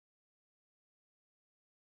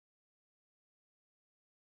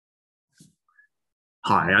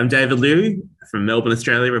Hi, I'm David Liew from Melbourne,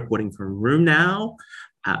 Australia, reporting from Room Now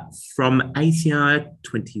from ACI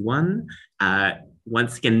 21.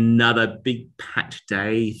 Once again, another big packed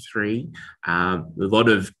day three. A lot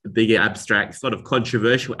of bigger abstracts, a lot of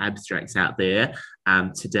controversial abstracts out there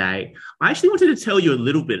today. I actually wanted to tell you a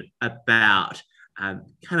little bit about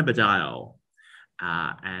cannabidiol.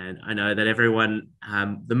 And I know that everyone,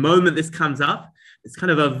 the moment this comes up, it's kind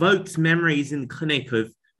of evokes memories in clinic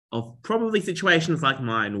of probably situations like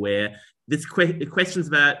mine where questions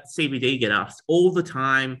about CBD get asked all the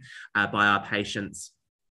time by our patients.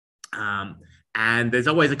 And there's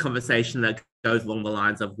always a conversation that goes along the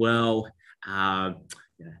lines of, well,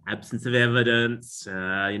 absence of evidence,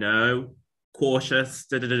 cautious,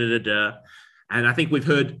 da, da, da, da, da. And I think we've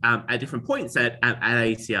heard at different points at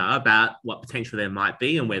ACR about what potential there might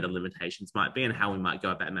be and where the limitations might be and how we might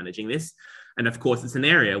go about managing this. And of course, it's an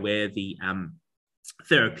area where the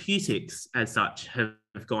therapeutics as such have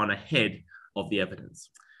gone ahead of the evidence.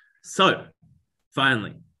 So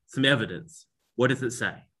finally, some evidence. What does it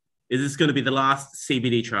say? Is this going to be the last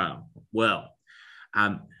CBD trial? Well,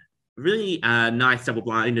 really nice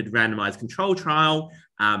double-blinded randomized control trial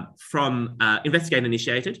from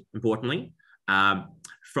investigator-initiated, importantly,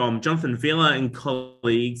 from Jonathan Villa and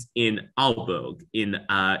colleagues in Aalborg in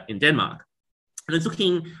Denmark. And it's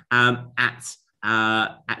looking at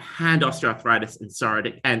hand osteoarthritis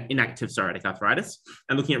and inactive psoriatic arthritis,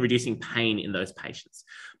 and looking at reducing pain in those patients.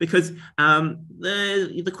 Because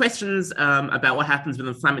the questions about what happens with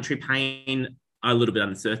inflammatory pain are a little bit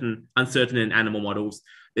uncertain in animal models.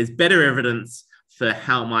 There's better evidence for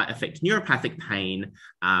how it might affect neuropathic pain.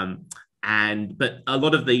 But a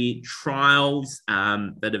lot of the trials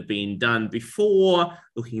that have been done before,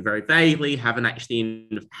 looking very vaguely, haven't actually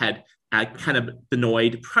had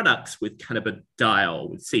cannabinoid products with cannabidiol,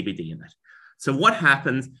 with CBD in it. So what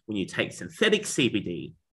happens when you take synthetic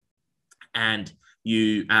CBD and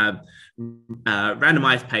you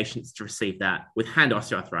randomize patients to receive that with hand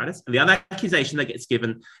osteoarthritis? And the other accusation that gets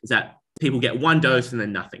given is that people get one dose and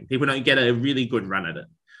then nothing. People don't get a really good run at it.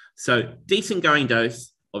 So decent going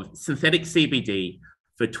dose of synthetic CBD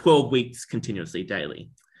for 12 weeks continuously daily.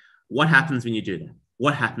 What happens when you do that?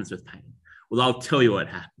 What happens with pain? Well, I'll tell you what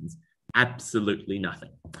happens. Absolutely nothing.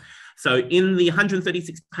 So in the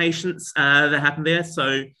 136 patients that happened there,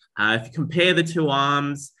 so if you compare the two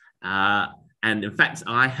arms, and in fact,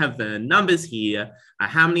 I have the numbers here,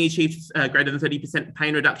 how many achieved greater than 30%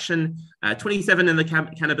 pain reduction? 27 in the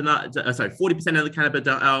 40% in the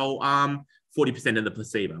cannabidiol arm, 40% in the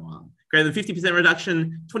placebo arm. Greater than 50%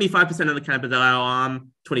 reduction, 25% in the cannabidiol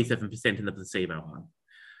arm, 27% in the placebo arm.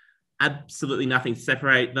 Absolutely nothing to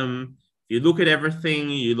separate them. You look at everything,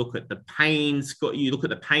 you look at the pain, you look at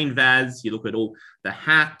the pain VAS, you look at all the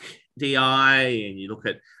HAC DI, and you look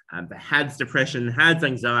at the HADS depression, HADS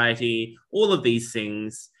anxiety, all of these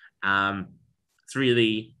things. It's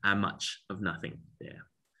really much of nothing there.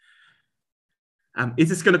 Is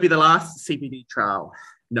this going to be the last CBD trial?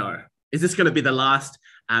 No. Is this going to be the last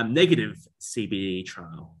negative CBD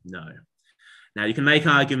trial? No. Now, you can make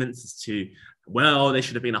arguments as to, well, there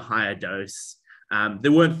should have been a higher dose.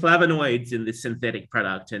 There weren't flavonoids in this synthetic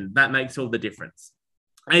product, and that makes all the difference.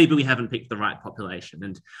 Maybe we haven't picked the right population.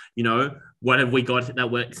 And, what have we got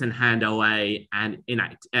that works in hand OA and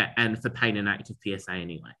for pain inactive PSA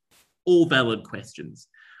anyway? All valid questions.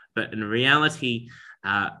 But in reality,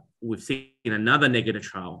 we've seen another negative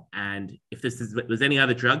trial. And if this was any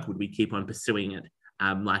other drug, would we keep on pursuing it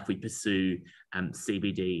like we pursue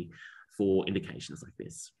CBD for indications like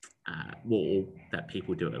this? Or that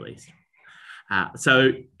people do at least.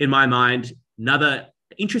 So in my mind, another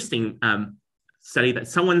interesting study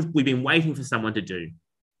that we've been waiting for someone to do.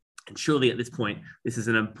 And surely at this point, this is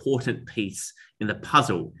an important piece in the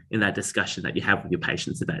puzzle in that discussion that you have with your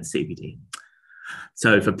patients about CBD.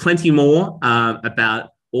 So for plenty more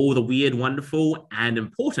about all the weird, wonderful, and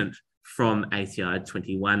important from ACI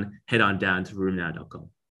 21, head on down to roomnow.com.